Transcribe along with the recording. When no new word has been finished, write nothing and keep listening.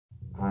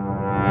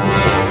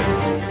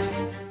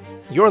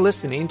You're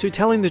listening to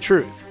Telling the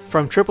Truth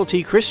from Triple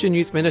T Christian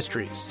Youth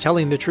Ministries,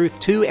 telling the truth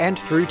to and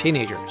through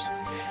teenagers.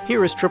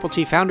 Here is Triple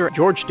T founder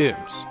George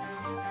Dooms.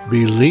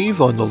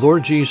 Believe on the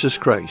Lord Jesus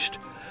Christ.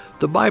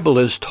 The Bible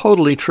is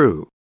totally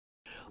true.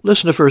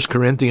 Listen to 1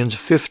 Corinthians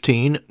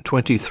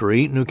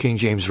 15:23, New King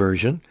James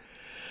Version.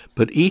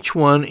 But each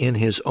one in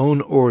his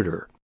own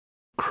order.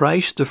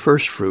 Christ the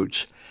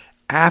firstfruits,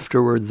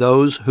 afterward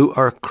those who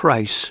are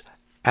Christ's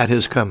at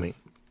his coming.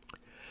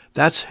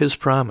 That's his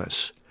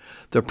promise.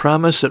 The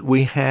promise that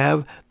we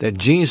have that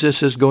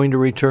Jesus is going to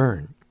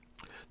return.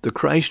 The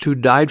Christ who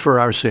died for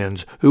our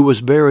sins, who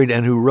was buried,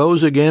 and who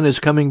rose again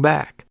is coming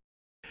back.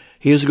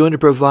 He is going to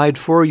provide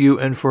for you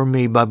and for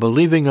me by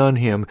believing on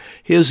him,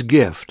 his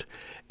gift,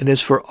 and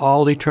it's for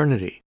all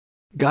eternity.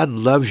 God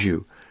loves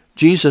you.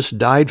 Jesus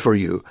died for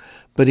you,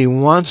 but he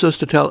wants us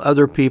to tell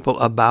other people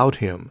about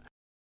him.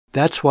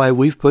 That's why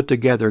we've put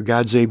together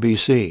God's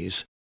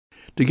ABCs.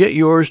 To get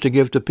yours to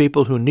give to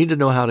people who need to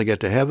know how to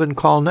get to heaven,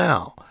 call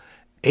now.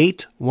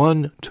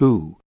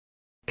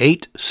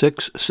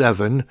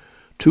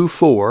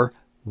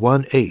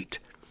 812-867-2418.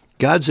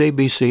 God's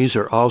ABCs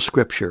are all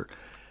Scripture.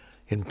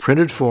 In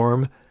printed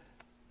form,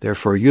 they're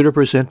for you to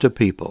present to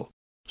people.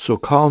 So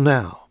call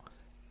now.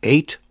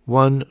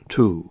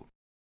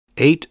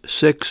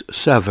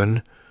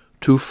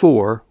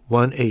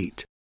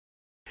 812-867-2418.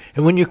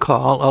 And when you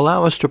call,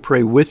 allow us to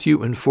pray with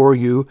you and for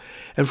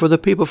the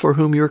people for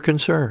whom you're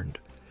concerned.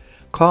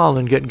 Call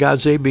and get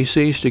God's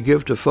ABCs to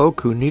give to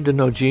folk who need to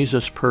know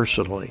Jesus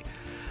personally.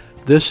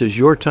 This is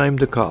your time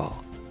to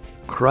call.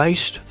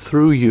 Christ,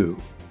 through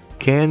you,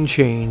 can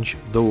change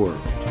the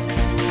world.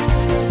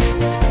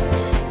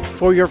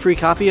 For your free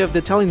copy of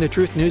the Telling the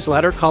Truth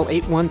newsletter, call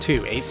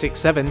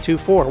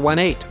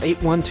 812-867-2418,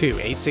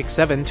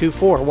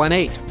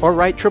 812-867-2418, or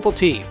write Triple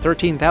T,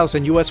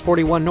 13,000 U.S.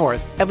 41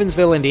 North,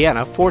 Evansville,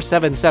 Indiana,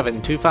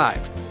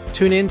 47725.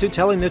 Tune in to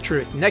Telling the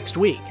Truth next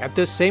week at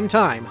this same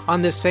time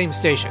on this same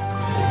station.